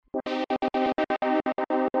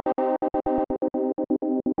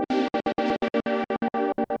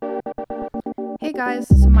guys,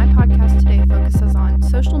 so my podcast today focuses on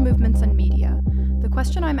social movements and media. The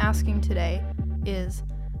question I'm asking today is,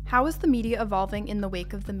 how is the media evolving in the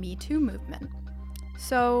wake of the Me Too movement?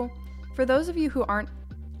 So, for those of you who aren't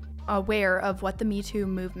aware of what the Me Too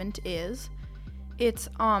movement is, it's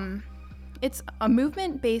a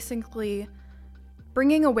movement basically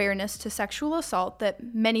bringing awareness to sexual assault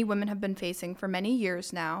that many women have been facing for many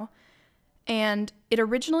years now. And it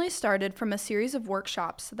originally started from a series of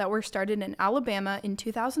workshops that were started in Alabama in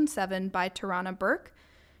 2007 by Tarana Burke.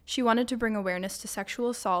 She wanted to bring awareness to sexual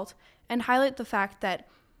assault and highlight the fact that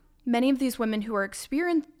many of these women who are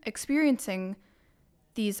experiencing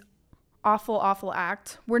these awful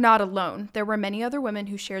acts were not alone. There were many other women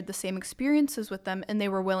who shared the same experiences with them, and they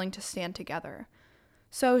were willing to stand together.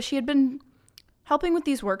 So she had been helping with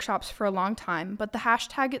these workshops for a long time, but the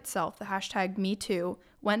hashtag itself, the hashtag MeToo,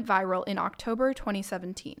 went viral in October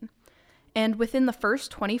 2017. And within the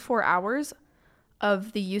first 24 hours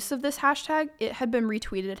of the use of this hashtag, it had been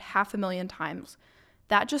retweeted 500,000 times.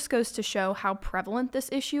 That just goes to show how prevalent this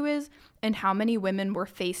issue is and how many women were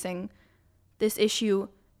facing this issue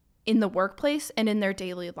in the workplace and in their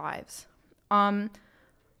daily lives.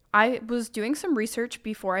 I was doing some research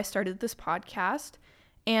before I started this podcast,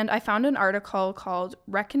 and I found an article called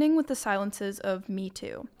Reckoning with the Silences of Me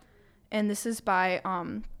Too. And this is by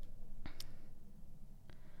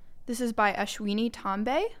Ashwini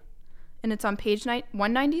Tambe, and it's on page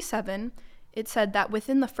 197. It said that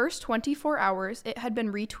within the first 24 hours, it had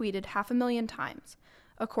been retweeted 500,000 times.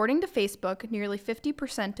 According to Facebook, nearly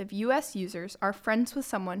 50% of U.S. users are friends with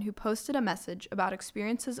someone who posted a message about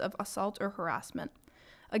experiences of assault or harassment.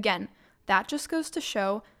 Again, that just goes to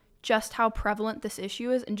show just how prevalent this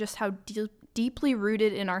issue is and just how deeply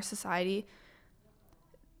rooted in our society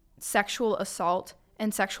sexual assault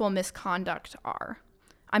and sexual misconduct are.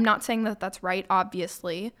 I'm not saying that that's right,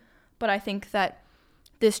 obviously, but I think that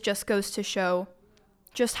this just goes to show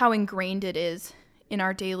just how ingrained it is in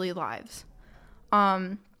our daily lives.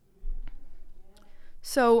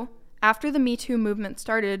 So after the Me Too movement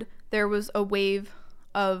started, there was a wave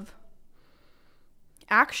of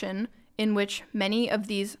action in which many of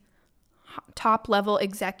these top-level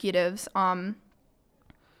executives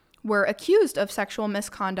were accused of sexual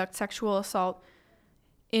misconduct, sexual assault,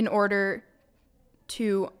 in order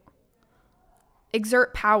to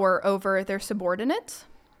exert power over their subordinates.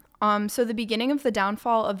 So the beginning of the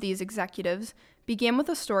downfall of these executives began with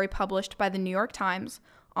a story published by the New York Times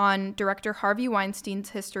on director Harvey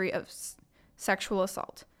Weinstein's history of sexual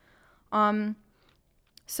assault.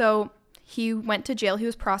 So he went to jail, he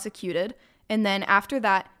was prosecuted, and then after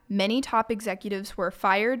that, many top executives were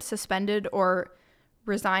fired, suspended, or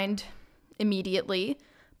resigned immediately,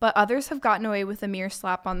 but others have gotten away with a mere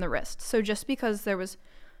slap on the wrist. So just because there was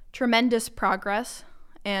tremendous progress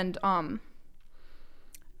and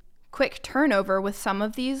quick turnover with some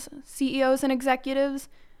of these CEOs and executives,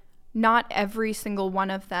 not every single one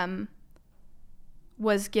of them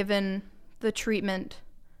was given the treatment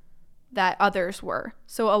that others were.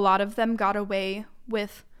 So a lot of them got away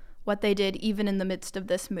with what they did even in the midst of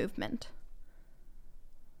this movement.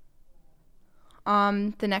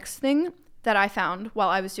 The next thing that I found while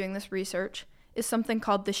I was doing this research is something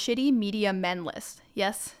called the Shitty Media Men List.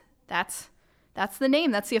 Yes, that's the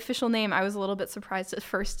name. That's the official name. I was a little bit surprised at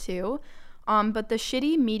first too. But the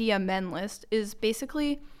Shitty Media Men List is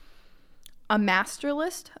basically a master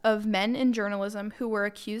list of men in journalism who were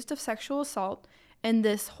accused of sexual assault, and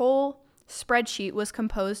this whole spreadsheet was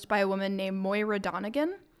composed by a woman named Moira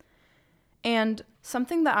Donegan. And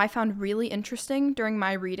something that I found really interesting during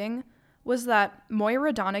my reading was that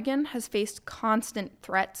Moira Donegan has faced constant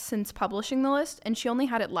threats since publishing the list, and she only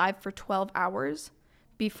had it live for 12 hours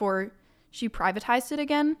before she privatized it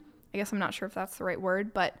again. I guess I'm not sure if that's the right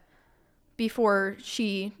word, but before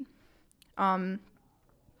she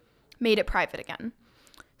made it private again.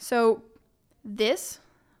 So this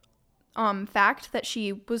fact that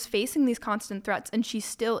she was facing these constant threats, and she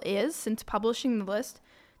still is since publishing the list,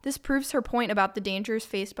 this proves her point about the dangers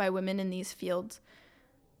faced by women in these fields.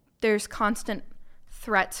 There's constant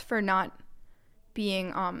threats for not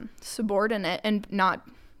being subordinate and not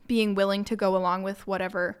being willing to go along with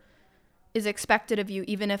whatever is expected of you,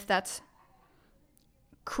 even if that's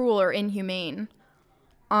cruel or inhumane.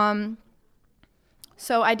 So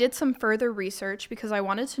I did some further research because I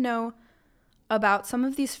wanted to know about some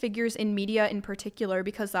of these figures in media in particular,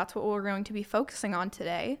 because that's what we're going to be focusing on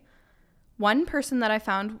today. One person that I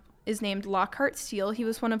found is named Lockhart Steele. He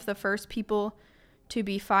was one of the first people to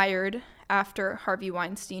be fired after Harvey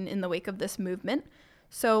Weinstein in the wake of this movement.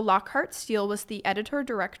 So Lockhart Steele was the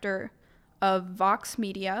editor-director of Vox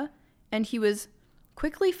Media, and he was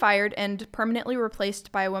quickly fired and permanently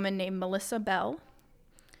replaced by a woman named Melissa Bell.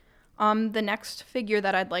 The next figure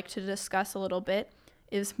that I'd like to discuss a little bit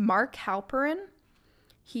is Mark Halperin.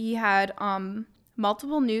 He had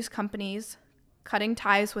multiple news companies cutting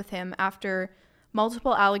ties with him after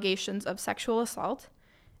multiple allegations of sexual assault.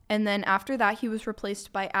 And then after that, he was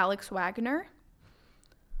replaced by Alex Wagner.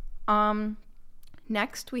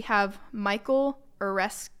 Next, we have Michael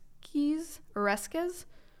Oreskes,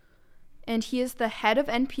 and he is the head of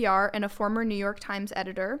NPR and a former New York Times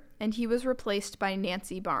editor, and he was replaced by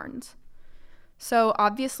Nancy Barnes. So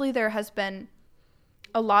obviously there has been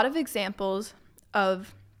a lot of examples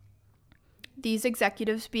of these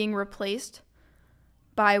executives being replaced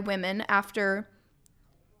by women after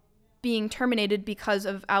being terminated because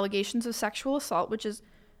of allegations of sexual assault, which is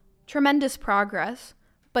tremendous progress,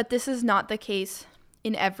 but this is not the case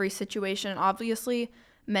in every situation. Obviously,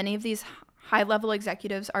 many of these high-level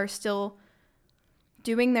executives are still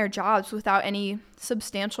doing their jobs without any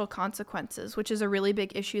substantial consequences, which is a really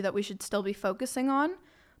big issue that we should still be focusing on,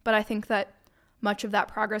 but I think that much of that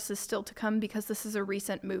progress is still to come because this is a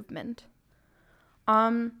recent movement.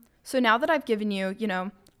 So now that I've given you,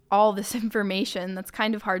 all this information that's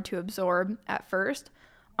kind of hard to absorb at first,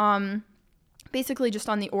 basically just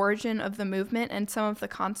on the origin of the movement and some of the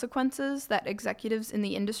consequences that executives in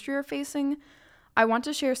the industry are facing, I want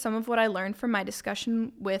to share some of what I learned from my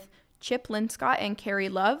discussion with Chip Linscott and Carrie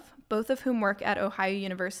Love, both of whom work at Ohio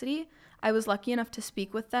University. I was lucky enough to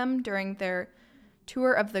speak with them during their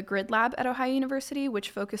tour of the Grid Lab at Ohio University, which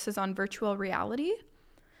focuses on virtual reality.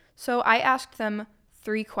 So I asked them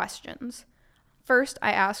 3 questions. First,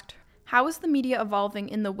 I asked, how is the media evolving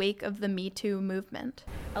in the wake of the Me Too movement?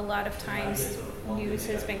 A lot of times news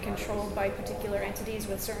has been controlled by particular entities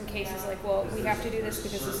with certain cases like, well, we have to do this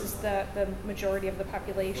because this is the majority of the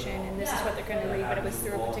population and this is what they're going to read, but it was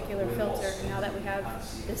through a particular filter. And now that we have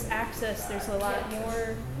this access, there's a lot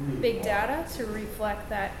more big data to reflect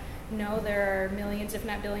that, no, there are millions, if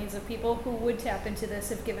not billions of people who would tap into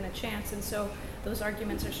this if given a chance. And so those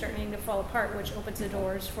arguments are starting to fall apart, which opens the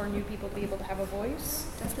doors for new people to be able to have a voice.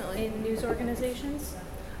 Definitely. In news organizations.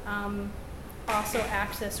 Also,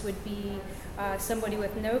 access would be somebody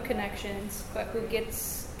with no connections, but who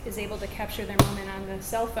is able to capture their moment on the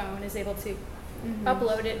cell phone, is able to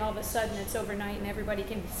upload it, and all of a sudden it's overnight and everybody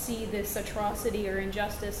can see this atrocity or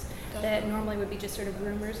injustice that normally would be just sort of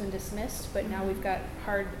rumors and dismissed, but now we've got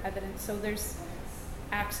hard evidence. So there's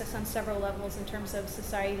access on several levels in terms of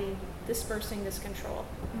society dispersing this control.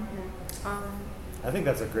 I think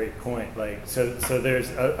that's a great point. So there's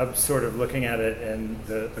I'm sort of looking at it in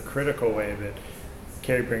the critical way that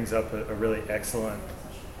Carrie brings up a really excellent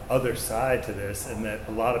other side to this, and that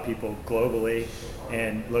a lot of people globally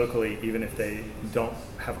and locally, even if they don't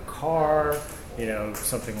have a car,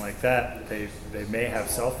 something like that, they may have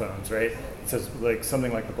cell phones, right? So like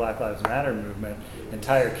something like the Black Lives Matter movement,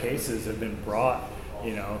 entire cases have been brought,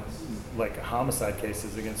 like homicide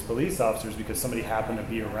cases against police officers because somebody happened to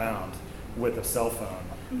be around with a cell phone.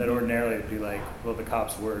 That ordinarily would be like, well, the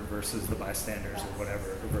cop's word versus the bystanders or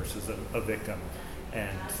whatever, versus a victim.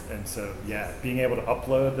 And so, yeah, being able to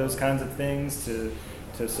upload those kinds of things to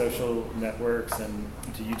social networks and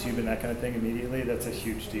to YouTube and that kind of thing immediately, that's a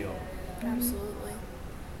huge deal. Absolutely.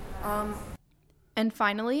 And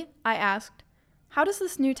finally, I asked, how does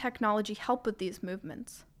this new technology help with these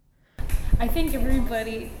movements? I think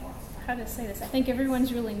I think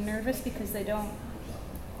everyone's really nervous because they don't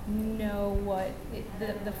know what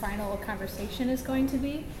the final conversation is going to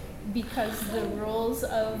be, because the rules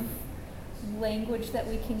of language that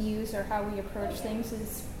we can use or how we approach things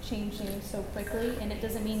is changing so quickly, and it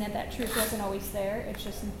doesn't mean that truth wasn't always there. It's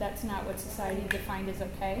just that's not what society defined as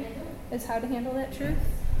okay, is how to handle that truth.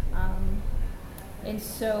 And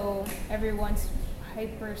so everyone's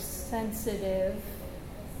hypersensitive,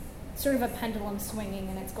 sort of a pendulum swinging,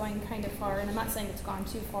 and it's going kind of far. And I'm not saying it's gone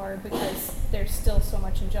too far because there's still so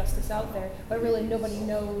much injustice out there, but really nobody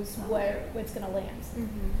knows where it's going to land.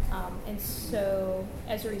 And so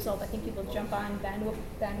as a result, I think people jump on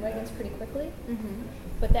bandwagons pretty quickly,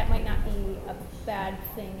 but that might not be a bad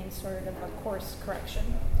thing in sort of a course correction.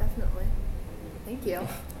 Definitely. Thank you.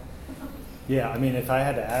 Yeah, I mean, if I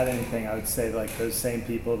had to add anything, I would say like those same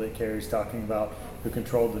people that Carrie's talking about who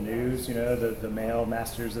controlled the news, the male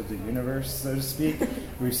masters of the universe, so to speak.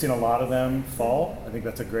 We've seen a lot of them fall. I think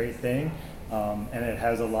that's a great thing. And it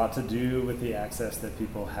has a lot to do with the access that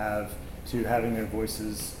people have to having their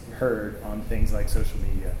voices heard on things like social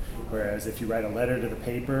media. Whereas if you write a letter to the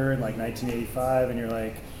paper in like 1985 and you're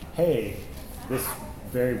like, hey, this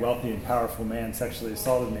very wealthy and powerful man sexually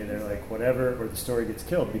assaulted me, they're like, whatever, or the story gets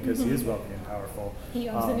killed because he is wealthy and powerful. He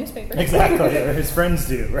owns the newspaper. Exactly, or his friends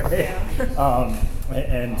do, right? Yeah.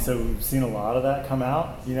 And so we've seen a lot of that come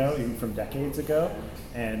out, even from decades ago,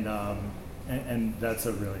 and that's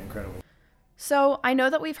a really incredible. So I know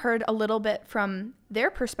that we've heard a little bit from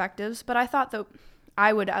their perspectives, but I thought that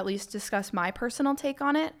I would at least discuss my personal take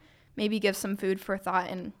on it, maybe give some food for thought,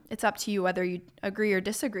 and it's up to you whether you agree or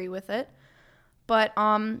disagree with it. But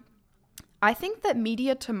I think that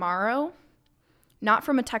media tomorrow, not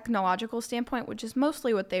from a technological standpoint, which is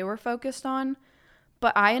mostly what they were focused on,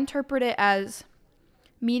 but I interpret it as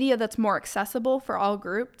media that's more accessible for all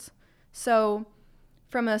groups. So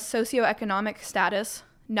from a socioeconomic status,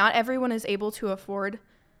 not everyone is able to afford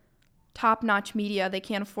top-notch media. They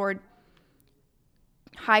can't afford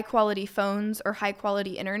high-quality phones or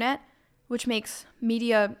high-quality internet, which makes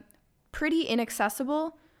media pretty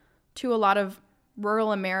inaccessible to a lot of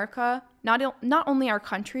rural America, not only our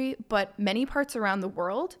country, but many parts around the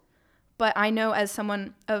world. But I know as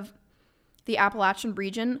someone of the Appalachian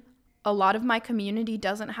region, a lot of my community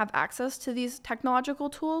doesn't have access to these technological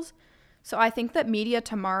tools. So I think that media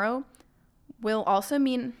tomorrow will also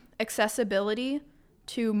mean accessibility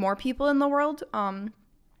to more people in the world,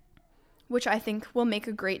 which I think will make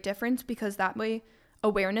a great difference because that way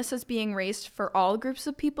awareness is being raised for all groups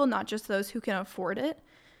of people, not just those who can afford it.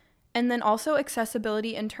 And then also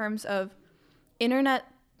accessibility in terms of internet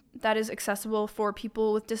that is accessible for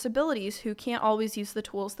people with disabilities who can't always use the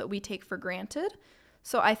tools that we take for granted.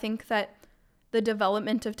 So I think that the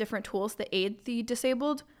development of different tools that aid the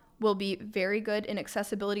disabled will be very good in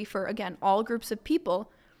accessibility for, again, all groups of people,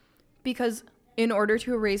 because in order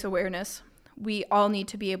to raise awareness, we all need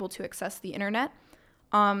to be able to access the internet.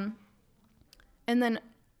 And then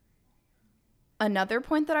another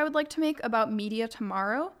point that I would like to make about media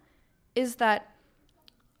tomorrow is that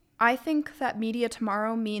I think that media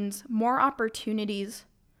tomorrow means more opportunities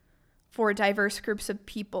for diverse groups of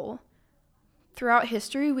people. Throughout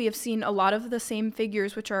history, we have seen a lot of the same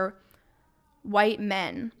figures, which are white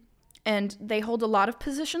men, and they hold a lot of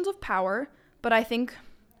positions of power, but I think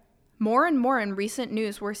more and more in recent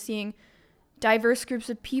news, we're seeing diverse groups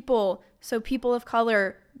of people, so people of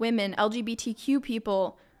color, women, LGBTQ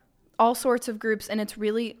people, all sorts of groups, and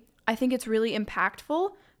I think it's really impactful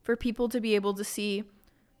for people to be able to see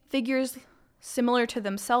figures similar to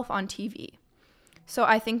themselves on TV. So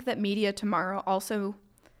I think that media tomorrow also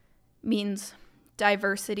means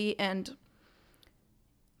diversity and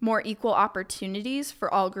more equal opportunities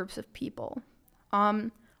for all groups of people.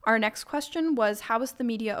 Our next question was, how is the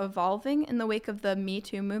media evolving in the wake of the Me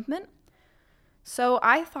Too movement? So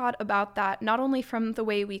I thought about that not only from the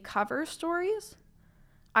way we cover stories.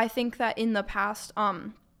 I think that in the past,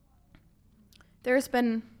 there's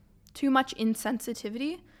been too much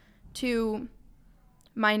insensitivity to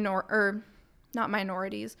not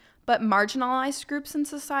minorities, but marginalized groups in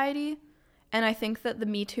society. And I think that the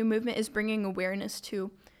Me Too movement is bringing awareness to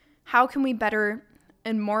how can we better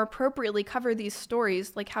and more appropriately cover these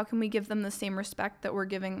stories? Like, how can we give them the same respect that we're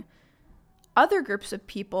giving other groups of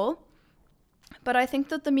people? But I think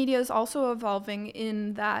that the media is also evolving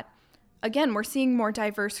in that, again, we're seeing more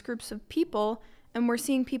diverse groups of people, and we're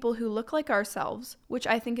seeing people who look like ourselves, which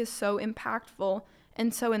I think is so impactful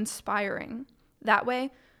and so inspiring. That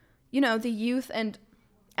way, the youth and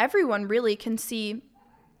everyone really can see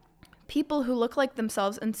people who look like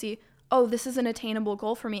themselves and see, oh, this is an attainable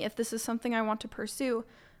goal for me. If this is something I want to pursue,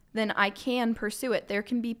 then I can pursue it. There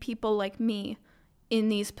can be people like me in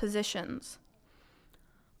these positions.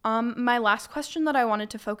 My last question that I wanted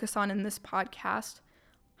to focus on in this podcast,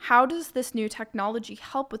 how does this new technology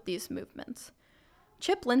help with these movements?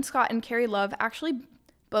 Chip Linscott and Carrie Love actually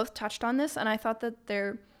both touched on this, and I thought that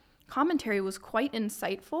their commentary was quite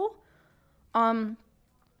insightful.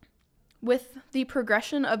 With the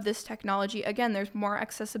progression of this technology, again, there's more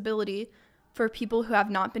accessibility for people who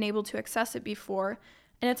have not been able to access it before,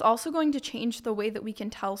 and it's also going to change the way that we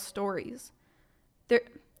can tell stories.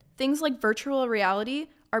 Things like virtual reality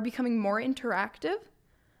are becoming more interactive,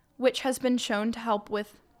 which has been shown to help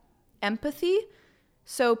with empathy.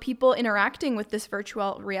 So people interacting with this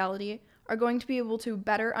virtual reality are going to be able to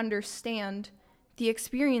better understand the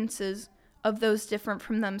experiences of those different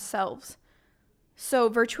from themselves. So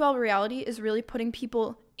virtual reality is really putting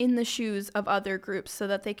people in the shoes of other groups so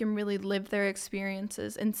that they can really live their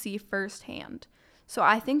experiences and see firsthand. So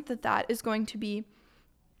I think that that is going to be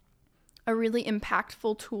a really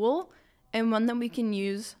impactful tool and one that we can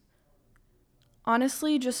use,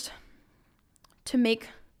 honestly, just to make,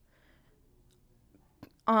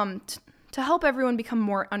 to help everyone become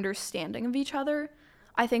more understanding of each other.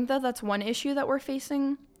 I think that that's one issue that we're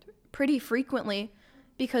facing pretty frequently,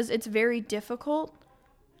 because it's very difficult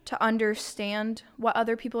to understand what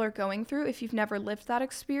other people are going through if you've never lived that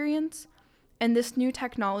experience. And this new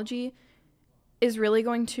technology is really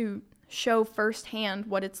going to show firsthand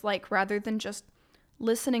what it's like, rather than just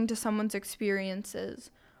listening to someone's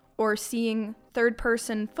experiences or seeing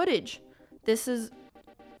third-person footage. This is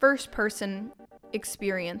first-person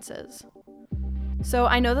experiences. So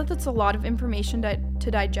I know that that's a lot of information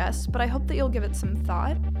to digest, but I hope that you'll give it some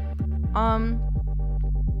thought.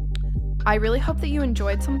 I really hope that you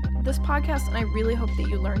enjoyed this podcast, and I really hope that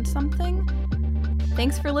you learned something.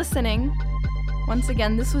 Thanks for listening. Once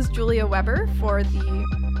again, this was Julia Weber for the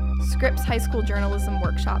Scripps High School Journalism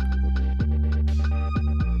Workshop.